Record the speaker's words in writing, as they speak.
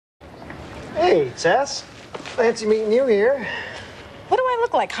Hey, Tess. Fancy meeting you here. What do I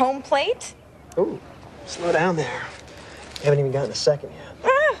look like, home plate? Ooh, slow down there. You haven't even gotten a second yet.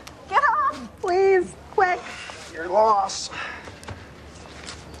 Ah, get off, please, quick. Your loss.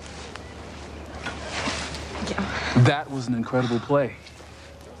 That was an incredible play.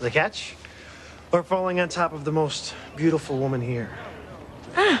 The catch? Or falling on top of the most beautiful woman here?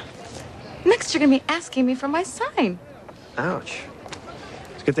 Next, you're gonna be asking me for my sign. Ouch.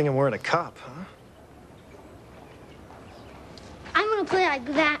 It's a good thing I'm wearing a cup, huh? I'm gonna play like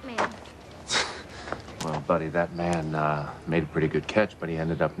that man. Well, buddy, that man made a pretty good catch, but he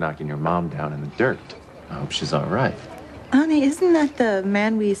ended up knocking your mom down in the dirt. I hope she's all right. Honey, isn't that the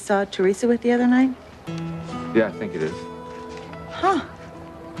man we saw Teresa with the other night? Yeah, I think it is. Huh.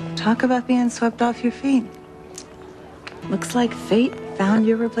 Talk about being swept off your feet. Looks like fate found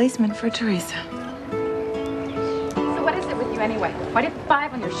your replacement for Teresa. So what is it with you anyway? Why did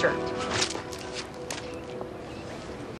 5 on your shirt?